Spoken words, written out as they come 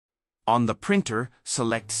On the printer,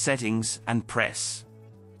 select Settings and press.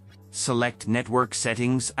 Select Network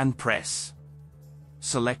Settings and press.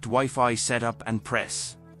 Select Wi-Fi Setup and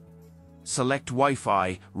press. Select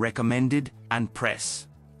Wi-Fi Recommended and press.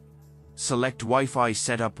 Select Wi-Fi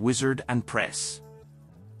Setup Wizard and press.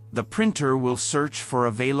 The printer will search for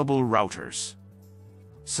available routers.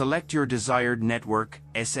 Select your desired network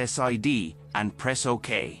SSID and press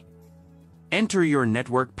OK. Enter your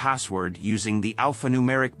network password using the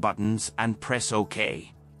alphanumeric buttons and press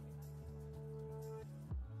OK.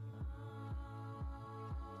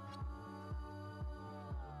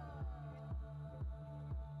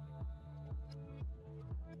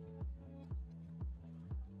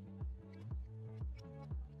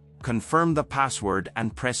 Confirm the password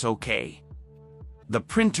and press OK. The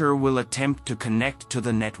printer will attempt to connect to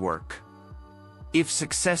the network. If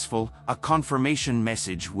successful, a confirmation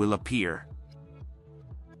message will appear.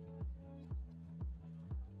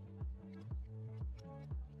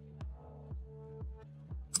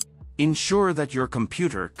 Ensure that your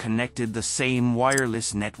computer connected the same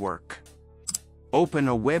wireless network. Open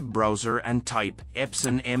a web browser and type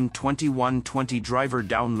Epson M2120 driver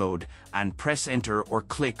download and press enter or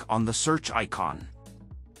click on the search icon.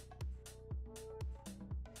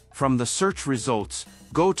 From the search results,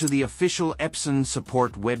 go to the official Epson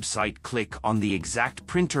support website. Click on the exact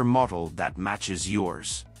printer model that matches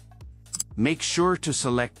yours. Make sure to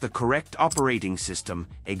select the correct operating system,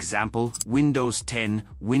 example, Windows 10,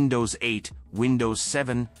 Windows 8, Windows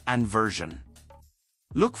 7, and version.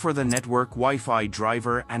 Look for the network Wi-Fi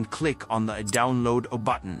driver and click on the Download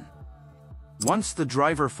button. Once the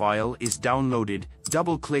driver file is downloaded,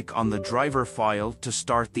 double-click on the driver file to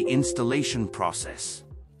start the installation process.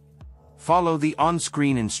 Follow the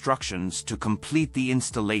on-screen instructions to complete the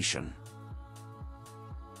installation.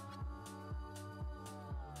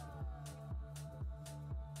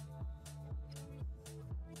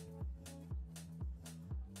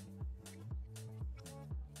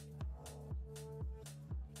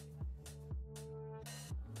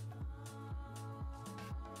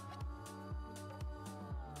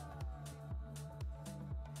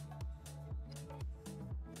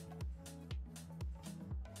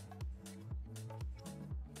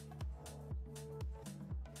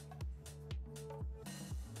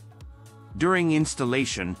 During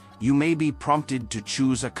installation, you may be prompted to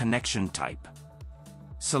choose a connection type.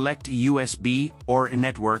 Select USB or a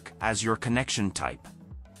network as your connection type.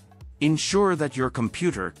 Ensure that your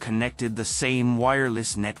computer connected the same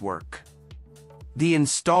wireless network. The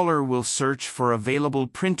installer will search for available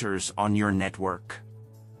printers on your network.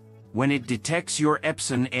 When it detects your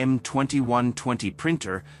Epson M2120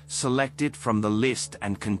 printer, select it from the list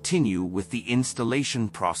and continue with the installation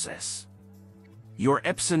process. Your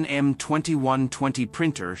Epson M2120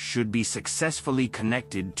 printer should be successfully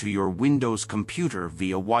connected to your Windows computer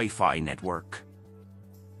via Wi-Fi network.